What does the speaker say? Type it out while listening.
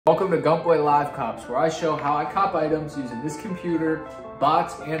Welcome to Gunboy Live Cops, where I show how I cop items using this computer,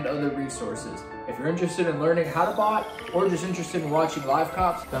 bots, and other resources. If you're interested in learning how to bot, or just interested in watching live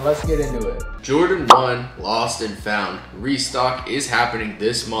cops, then let's get into it. Jordan 1 Lost and Found Restock is happening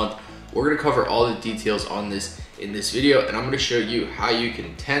this month. We're going to cover all the details on this in this video, and I'm going to show you how you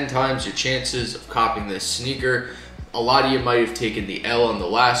can 10 times your chances of copying this sneaker. A lot of you might have taken the L on the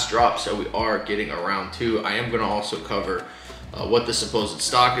last drop, so we are getting around two. I am going to also cover what the supposed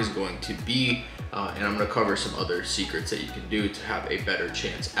stock is going to be, and I'm going to cover some other secrets that you can do to have a better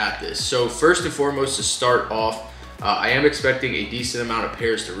chance at this. So first and foremost, to start off, I am expecting a decent amount of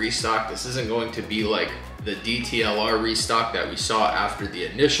pairs to restock. This isn't going to be like the DTLR restock that we saw after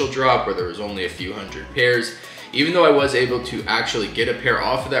the initial drop where there was only a few hundred pairs. Even though I was able to actually get a pair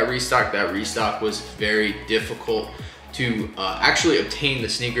off of that restock was very difficult to actually obtain the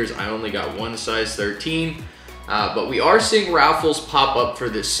sneakers. I only got one size 13. But we are seeing raffles pop up for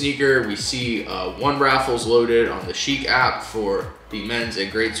this sneaker. We see one raffles loaded on the Chic app for the men's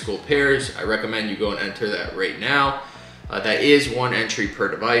and grade school pairs. I recommend you go and enter that right now. That is one entry per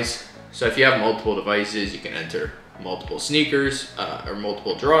device. So if you have multiple devices, you can enter multiple sneakers or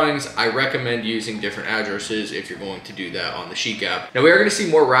multiple drawings. I recommend using different addresses if you're going to do that on the Chic app. Now we are going to see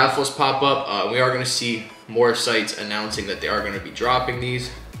more raffles pop up. We are going to see more sites announcing that they are going to be dropping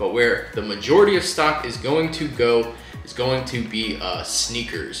these. But where the majority of stock is going to go is going to be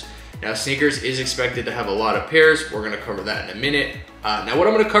sneakers. Now sneakers is expected to have a lot of pairs. We're going to cover that in a minute. Now what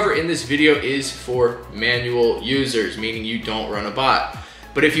I'm going to cover in this video is for manual users, meaning you don't run a bot.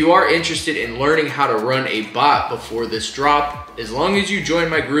 But if you are interested in learning how to run a bot before this drop, as long as you join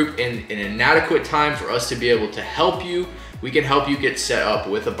my group in an adequate time for us to be able to help you, we can help you get set up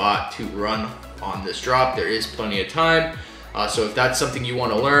with a bot to run on this drop. There is plenty of time. So if that's something you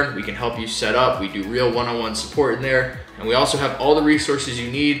want to learn, we can help you set up. We do real one-on-one support in there. And we also have all the resources you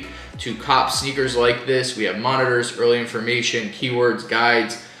need to cop sneakers like this. We have monitors, early information, keywords,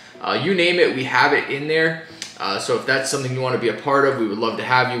 guides, you name it, we have it in there. So if that's something you want to be a part of, we would love to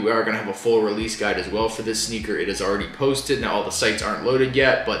have you. We are going to have a full release guide as well for this sneaker. It is already posted. Now all the sites aren't loaded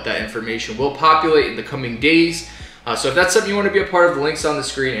yet, but that information will populate in the coming days. So if that's something you want to be a part of, the link's on the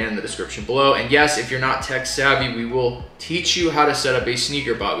screen and in the description below. And yes, if you're not tech savvy, we will teach you how to set up a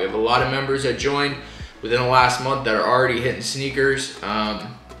sneaker bot. We have a lot of members that joined within the last month that are already hitting sneakers.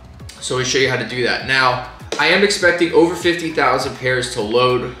 So we show you how to do that. Now, I am expecting over 50,000 pairs to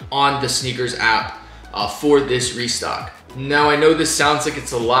load on the sneakers app for this restock. Now, I know this sounds like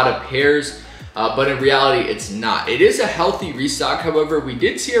it's a lot of pairs, but in reality, it's not. It is a healthy restock. However, we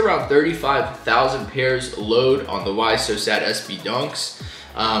did see around 35,000 pairs load on the Why So Sad SB Dunks,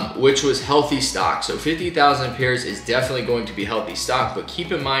 which was healthy stock. So 50,000 pairs is definitely going to be healthy stock, but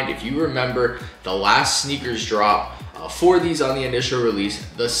keep in mind, if you remember the last sneakers drop for these on the initial release,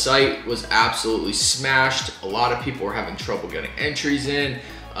 the site was absolutely smashed. A lot of people were having trouble getting entries in.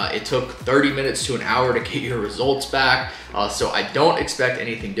 It took 30 minutes to an hour to get your results back. So I don't expect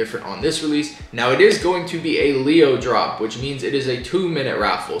anything different on this release. Now it is going to be a Leo drop, which means it is a 2-minute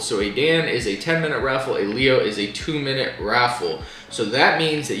raffle. So a Dan is a 10-minute raffle, a Leo is a 2-minute raffle. So that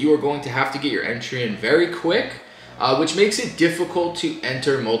means that you are going to have to get your entry in very quick, which makes it difficult to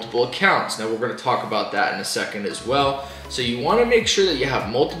enter multiple accounts. Now we're going to talk about that in a second as well. So you want to make sure that you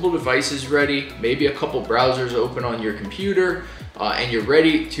have multiple devices ready, maybe a couple browsers open on your computer, and you're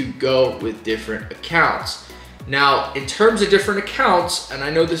ready to go with different accounts. Now, in terms of different accounts, and I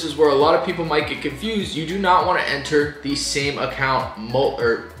know this is where a lot of people might get confused, you do not want to enter the same account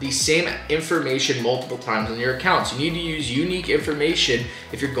or the same information multiple times on your accounts. You need to use unique information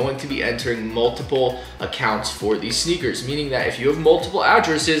if you're going to be entering multiple accounts for these sneakers, meaning that if you have multiple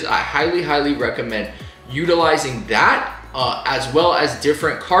addresses, I highly recommend utilizing that as well as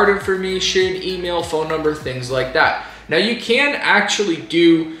different card information, email, phone number, things like that. Now you can actually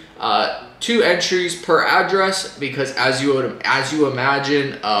do 2 entries per address because as you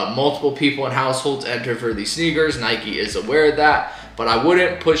imagine, multiple people in households enter for these sneakers. Nike is aware of that, but I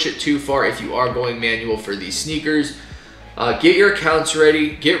wouldn't push it too far if you are going manual for these sneakers. Get your accounts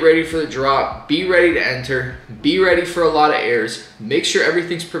ready, get ready for the drop, be ready to enter, be ready for a lot of errors, make sure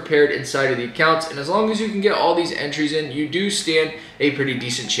everything's prepared inside of the accounts, and as long as you can get all these entries in, you do stand a pretty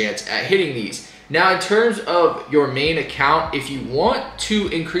decent chance at hitting these. Now, in terms of your main account, if you want to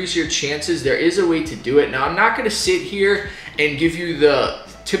increase your chances, there is a way to do it. Now, I'm not going to sit here and give you the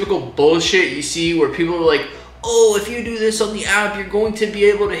typical bullshit you see where people are like, oh, if you do this on the app, you're going to be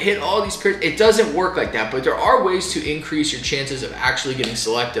able to hit all these pairs. It doesn't work like that, but there are ways to increase your chances of actually getting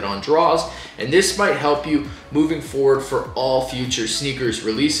selected on draws, and this might help you moving forward for all future sneakers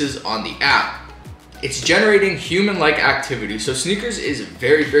releases on the app. it's generating human-like activity. So sneakers is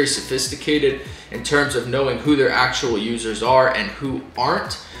very, very sophisticated in terms of knowing who their actual users are and who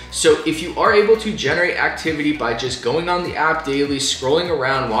aren't. So if you are able to generate activity by just going on the app daily, scrolling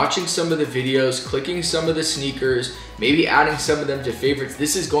around, watching some of the videos, clicking some of the sneakers, maybe adding some of them to favorites,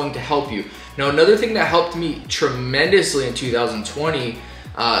 this is going to help you. Now, another thing that helped me tremendously in 2020,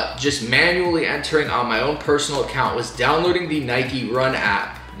 just manually entering on my own personal account, was downloading the Nike Run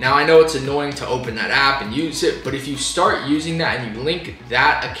app. Now, I know it's annoying to open that app and use it, but if you start using that and you link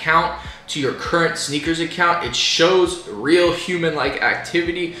that account to your current sneakers account, it shows real human-like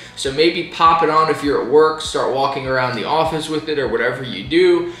activity. So maybe pop it on if you're at work, start walking around the office with it or whatever you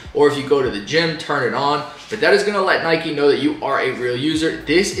do, or if you go to the gym, turn it on. But that is gonna let Nike know that you are a real user.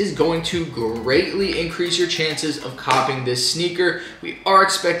 This is going to greatly increase your chances of copying this sneaker. We are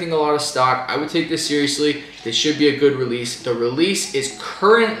expecting a lot of stock. I would take this seriously. This should be a good release. The release is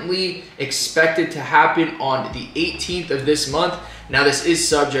currently expected to happen on the 18th of this month. Now, this is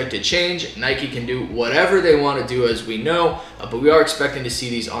subject to change. Nike can do whatever they want to do, as we know, but we are expecting to see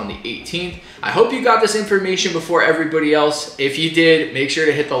these on the 18th. I hope you got this information before everybody else. If you did, make sure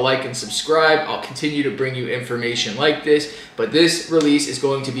to hit the like and subscribe. I'll continue to bring you information like this, but this release is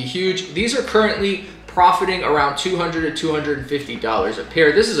going to be huge. These are currently profiting around $200 to $250 a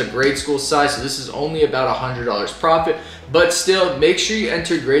pair. This is a grade school size, so this is only about $100 profit, but still, make sure you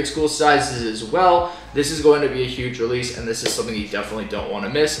enter grade school sizes as well. This is going to be a huge release, and this is something you definitely don't want to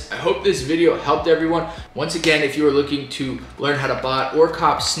miss. I hope this video helped everyone. Once again, if you are looking to learn how to bot or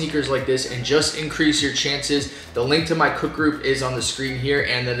cop sneakers like this and just increase your chances, the link to my cook group is on the screen here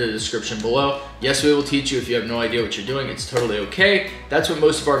and in the description below. Yes, we will teach you if you have no idea what you're doing. It's totally okay. That's what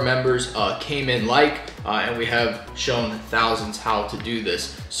most of our members came in and we have shown thousands how to do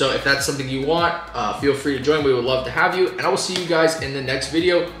this. So if that's something you want, feel free to join. We would love to have you, and I will see you guys in the next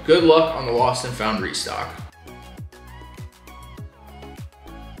video. Good luck on the Lost and Found Restock.